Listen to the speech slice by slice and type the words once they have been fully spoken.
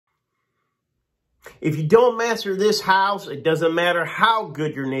If you don't master this house, it doesn't matter how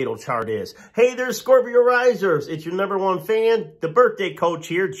good your natal chart is. Hey there, Scorpio risers. It's your #1 fan, the birthday coach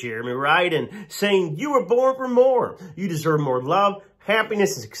here, Jeremy Ryden, saying you were born for more. You deserve more love,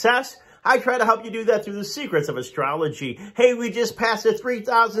 happiness, and success. I try to help you do that through the secrets of astrology. Hey, we just passed the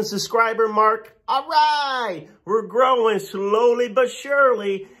 3,000 subscriber mark. All right, we're growing slowly but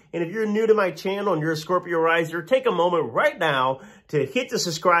surely. And if you're new to my channel and you're a Scorpio riser, take a moment right now to hit the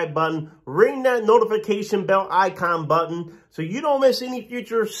subscribe button, ring that notification bell icon button so you don't miss any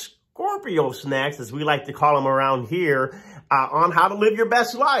future Scorpio snacks, as we like to call them around here, on how to live your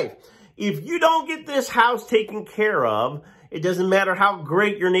best life. If you don't get this house taken care of, it doesn't matter how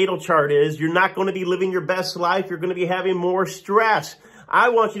great your natal chart is, you're not going to be living your best life. You're going to be having more stress.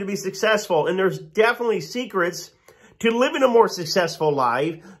 I want you to be successful, and there's definitely secrets to living a more successful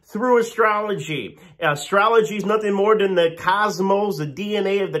life through astrology. Astrology is nothing more than the cosmos, the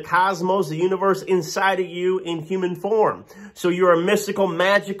DNA of the cosmos, the universe inside of you in human form. So you're a mystical,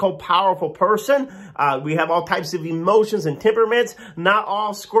 magical, powerful person. We have all types of emotions and temperaments. Not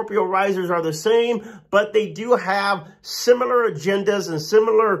all Scorpio risers are the same, but they do have similar agendas and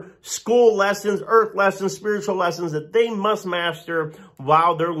similar school lessons, earth lessons, spiritual lessons that they must master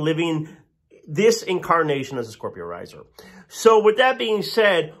while they're living this incarnation as a Scorpio riser. So with that being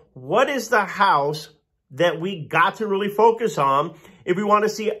said, what is the house that we got to really focus on if we want to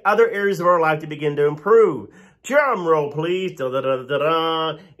see other areas of our life to begin to improve? Drum roll, please. Da, da, da, da,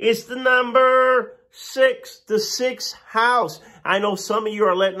 da. It's the number 6, the 6th house. I know some of you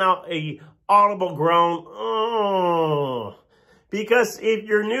are letting out a audible groan. Oh. Because if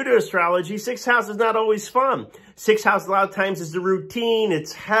you're new to astrology, 6th house is not always fun. 6th house a lot of times is the routine,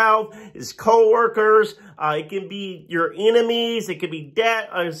 it's health, it's co-workers, it can be your enemies, it could be debt,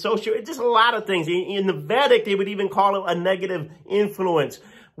 social, it's just a lot of things. In the Vedic, they would even call it a negative influence.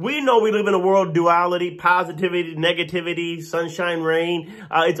 We know we live in a world of duality, positivity, negativity, sunshine, rain.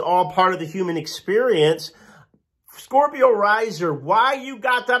 It's all part of the human experience. Scorpio riser, why you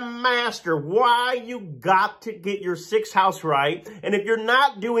got to master, why you got to get your 6th house right. And if you're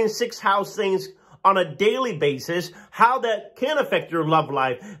not doing 6th house things on a daily basis, how that can affect your love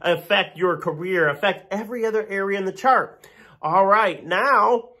life, affect your career, affect every other area in the chart. All right,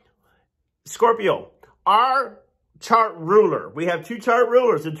 now, Scorpio, our chart ruler. We have 2 chart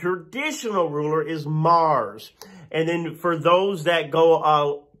rulers. The traditional ruler is Mars. And then for those that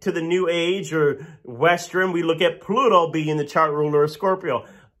go to the New Age or Western, we look at Pluto being the chart ruler of Scorpio.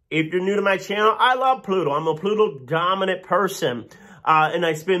 If you're new to my channel, I love Pluto. I'm a Pluto dominant person. And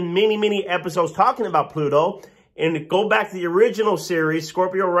I spend many episodes talking about Pluto. And go back to the original series,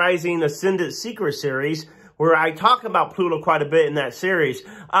 Scorpio Rising Ascendant Secret series, where I talk about Pluto quite a bit in that series.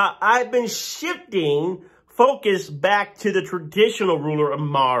 I've been shifting focus back to the traditional ruler of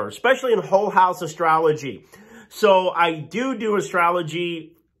Mars, especially in whole house astrology. So I do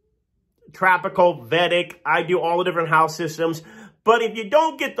astrology, tropical, Vedic. I do all the different house systems. But if you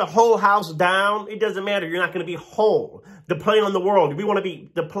don't get the whole house down, it doesn't matter. You're not going to be whole. The play on the world. We want to be,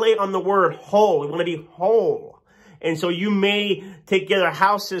 the play on the word whole. We want to be whole. And so you may take together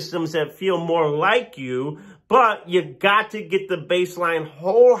house systems that feel more like you, but you've got to get the baseline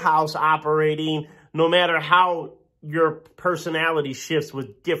whole house operating no matter how your personality shifts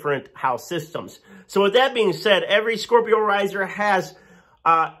with different house systems. So with that being said, every Scorpio riser has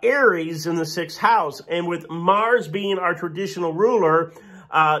Aries in the 6th house. And with Mars being our traditional ruler,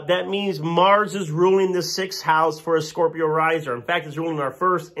 that means Mars is ruling the 6th house for a Scorpio riser. In fact, it's ruling our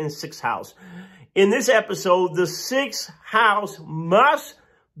 1st and 6th house. In this episode, the 6th house must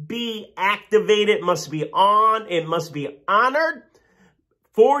be activated, must be on, it must be honored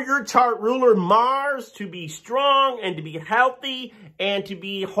for your chart ruler Mars to be strong and to be healthy and to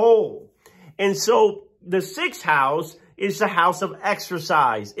be whole. And so the 6th house is the house of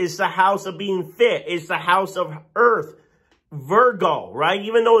exercise. It's the house of being fit. It's the house of Earth, Virgo, right?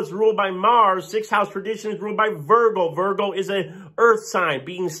 Even though it's ruled by Mars, 6th house tradition is ruled by Virgo. Virgo is an Earth sign,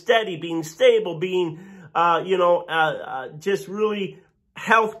 being steady, being stable, being, just really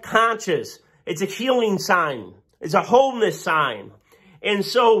health conscious. It's a healing sign. It's a wholeness sign. And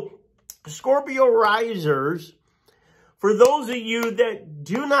so Scorpio risers, for those of you that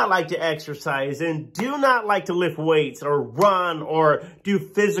do not like to exercise and do not like to lift weights or run or do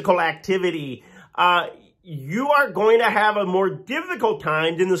physical activity, you are going to have a more difficult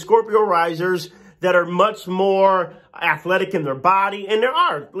time than the Scorpio risers that are much more athletic in their body. And there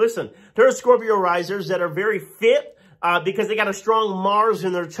are Scorpio risers that are very fit because they got a strong Mars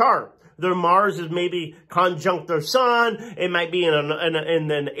in their chart. Their Mars is maybe conjunct their sun. It might be in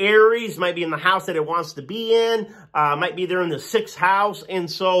an Aries, might be in the house that it wants to be in, might be there in the 6th house.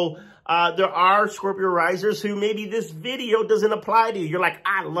 And so There are Scorpio risers who maybe this video doesn't apply to you. You're like,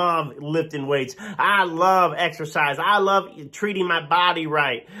 I love lifting weights. I love exercise. I love treating my body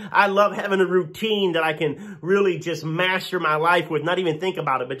right. I love having a routine that I can really just master my life with, not even think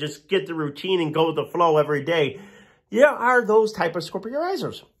about it, but just get the routine and go with the flow every day. There are those type of Scorpio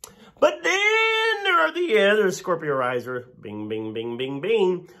risers. But then there are the other Scorpio risers, bing, bing, bing, bing,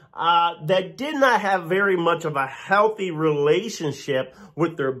 bing, that did not have very much of a healthy relationship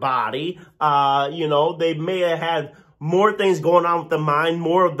with their body. You know, they may have had more things going on with the mind,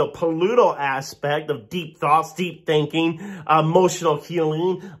 more of the pollutal aspect of deep thoughts, deep thinking, emotional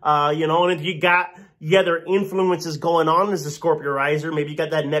healing, you know, and if you got other influences going on as a Scorpio riser, maybe you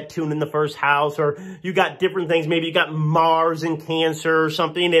got that Neptune in the first house, or you got different things, maybe you got Mars in Cancer or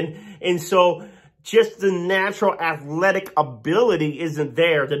something, and so just the natural athletic ability isn't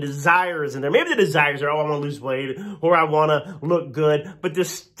there. The desire isn't there. Maybe the desires are, oh, I want to lose weight or I want to look good. But the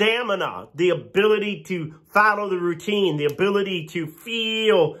stamina, the ability to follow the routine, the ability to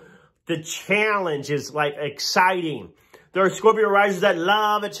feel the challenge is like exciting. There are Scorpio risers that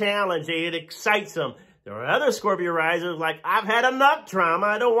love a challenge. It excites them. There are other Scorpio risers like, I've had enough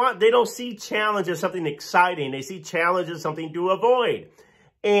drama. They don't see challenge as something exciting. They see challenge as something to avoid.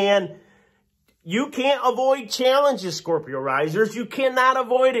 And you can't avoid challenges, Scorpio risers. You cannot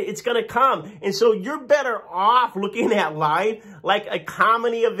avoid it. It's going to come. And so you're better off looking at life like a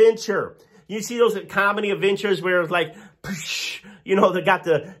comedy adventure. You see those comedy adventures where it's like, you know, they got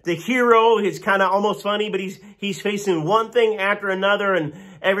the hero. It's kind of almost funny, but he's facing one thing after another and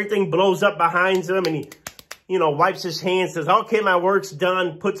everything blows up behind him. And he, you know, wipes his hands, says, okay, my work's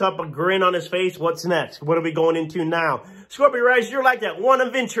done, puts up a grin on his face. What's next? What are we going into now? Scorpio risers, you're like that. One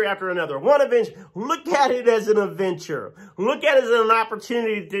adventure after another. One adventure. Look at it as an adventure. Look at it as an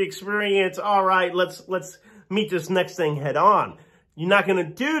opportunity to experience, all right, let's meet this next thing head on. You're not going to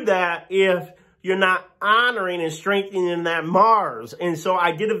do that if you're not honoring and strengthening that Mars. And so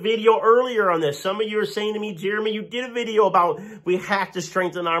I did a video earlier on this. Some of you are saying to me, Jeremy, you did a video about we have to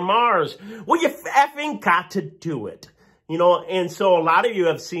strengthen our Mars. Well, you effing got to do it. You know, and so a lot of you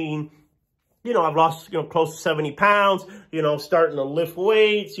have seen, you know, I've lost, you know, close to 70 pounds, you know, starting to lift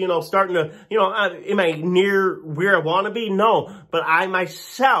weights, you know, starting to, you know, am I near where I want to be? No, but I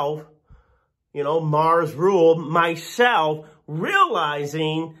myself, you know, Mars rule, myself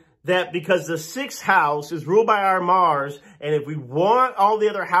realizing that because the sixth house is ruled by our Mars, and if we want all the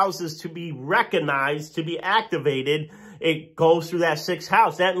other houses to be recognized, to be activated, it goes through that sixth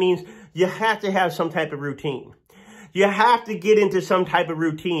house. That means you have to have some type of routine. You have to get into some type of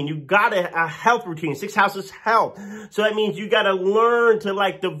routine. You got a health routine. Sixth house is health. So that means you got to learn to,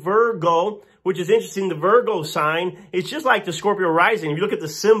 like the Virgo, which is interesting. The Virgo sign, it's just like the Scorpio rising. If you look at the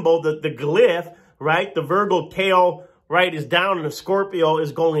symbol, the glyph, right? The Virgo tail, right, is down and the Scorpio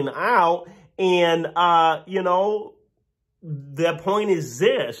is going out. And, you know, the point is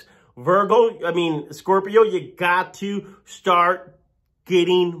this. Scorpio, you got to start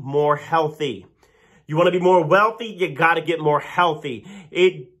getting more healthy. You want to be more wealthy, you got to get more healthy.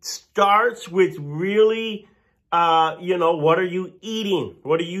 It starts with really, you know, what are you eating?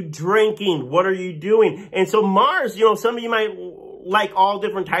 What are you drinking? What are you doing? And so Mars, you know, some of you might like all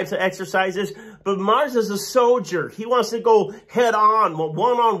different types of exercises, but Mars is a soldier. He wants to go head on,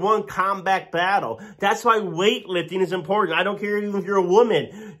 one-on-one combat battle. That's why weightlifting is important. I don't care even if you're a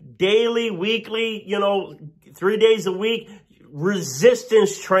woman. Daily, weekly, you know, 3 days a week,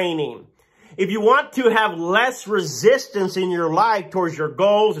 resistance training. If you want to have less resistance in your life towards your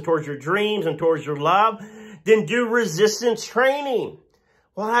goals, and towards your dreams, and towards your love, then do resistance training.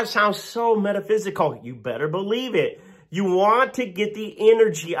 Well, that sounds so metaphysical. You better believe it. You want to get the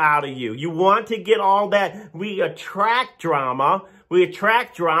energy out of you. You want to get all that. We attract drama. We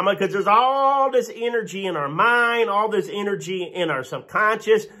attract drama because there's all this energy in our mind, all this energy in our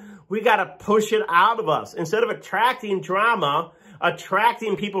subconscious. We got to push it out of us. Instead of attracting drama,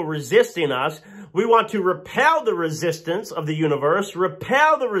 attracting people resisting us, we want to repel the resistance of the universe,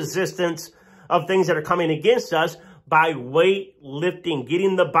 repel the resistance of things that are coming against us by weight lifting,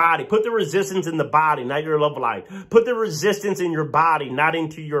 getting the body. Put the resistance in the body, not your love life. Put the resistance in your body, not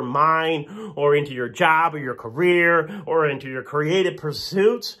into your mind or into your job or your career or into your creative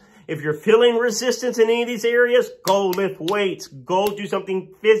pursuits. If you're feeling resistance in any of these areas, go lift weights. Go do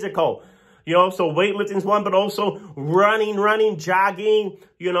something physical. You know, so weightlifting is one, but also running, jogging,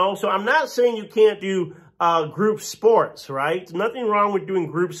 you know. So I'm not saying you can't do group sports, right? There's nothing wrong with doing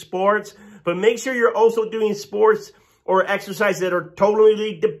group sports, but make sure you're also doing sports or exercise that are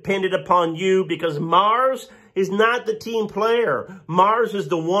totally dependent upon you, because Mars is not the team player. Mars is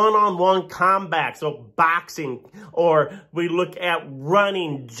the one-on-one combat. So boxing, or we look at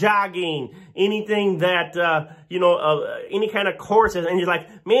running, jogging, anything that, any kind of courses. And you're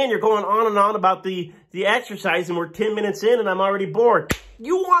like, man, you're going on and on about the exercise and we're 10 minutes in and I'm already bored.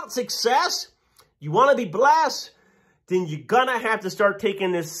 You want success? You want to be blessed? Then you're going to have to start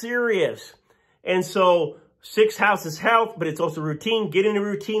taking this serious. And so 6th house is health, but it's also routine. Getting a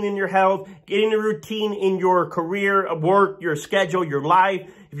routine in your health, getting a routine in your career, work, your schedule, your life.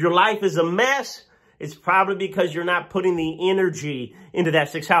 If your life is a mess, it's probably because you're not putting the energy into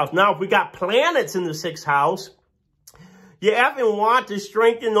that 6th house. Now, if we got planets in the 6th house, you often want to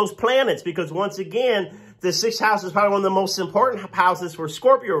strengthen those planets because once again, the 6th house is probably one of the most important houses for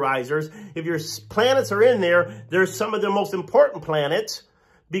Scorpio risers. If your planets are in there, they're some of the most important planets,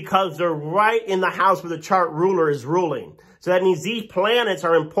 because they're right in the house where the chart ruler is ruling. So that means these planets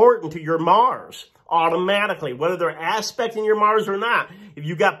are important to your Mars automatically, whether they're aspecting your Mars or not. If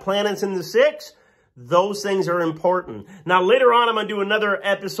you got planets in the 6th, those things are important. Now, later on, I'm going to do another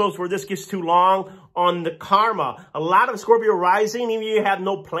episode where this gets too long on the karma. A lot of Scorpio rising, even if you have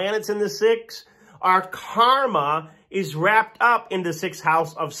no planets in the 6th, our karma is wrapped up in the 6th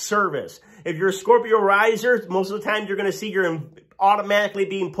house of service. If you're a Scorpio riser, most of the time you're going to see you're automatically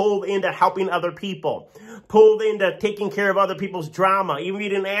being pulled into helping other people, pulled into taking care of other people's drama. Even if you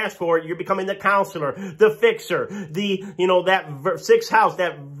didn't ask for it, you're becoming the counselor, the fixer, that 6th house,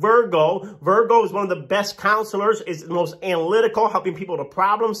 that Virgo. Virgo is one of the best counselors. It's the most analytical, helping people to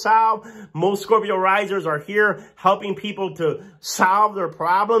problem solve. Most Scorpio risers are here helping people to solve their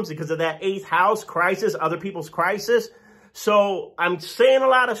problems because of that 8th house crisis, other people's crisis. So I'm saying a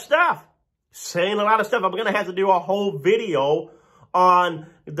lot of stuff. I'm going to have to do a whole video on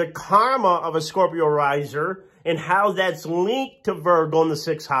the karma of a Scorpio riser and how that's linked to Virgo in the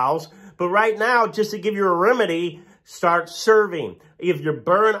 6th house. But right now, just to give you a remedy, start serving. If you're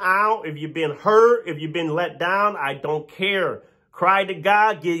burned out, if you've been hurt, if you've been let down, I don't care. Cry to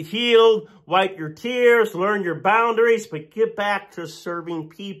God, get healed, wipe your tears, learn your boundaries, but get back to serving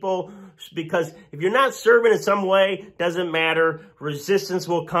people. Because if you're not serving in some way, doesn't matter. Resistance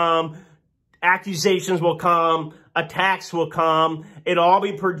will come. Accusations will come, attacks will come. It'll all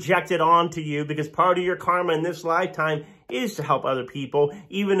be projected onto you because part of your karma in this lifetime is to help other people,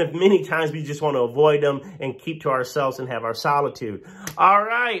 even if many times we just want to avoid them and keep to ourselves and have our solitude. All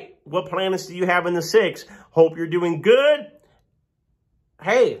right, what planets do you have in the 6th? Hope you're doing good.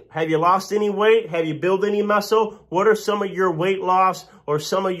 Hey, have you lost any weight? Have you built any muscle? What are some of your weight loss or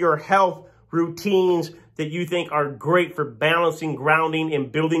some of your health routines that you think are great for balancing, grounding,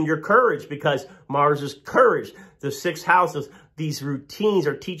 and building your courage? Because Mars is courage. The 6th house, these routines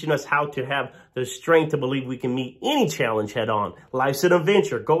are teaching us how to have the strength to believe we can meet any challenge head on. Life's an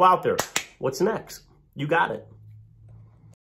adventure. Go out there. What's next? You got it.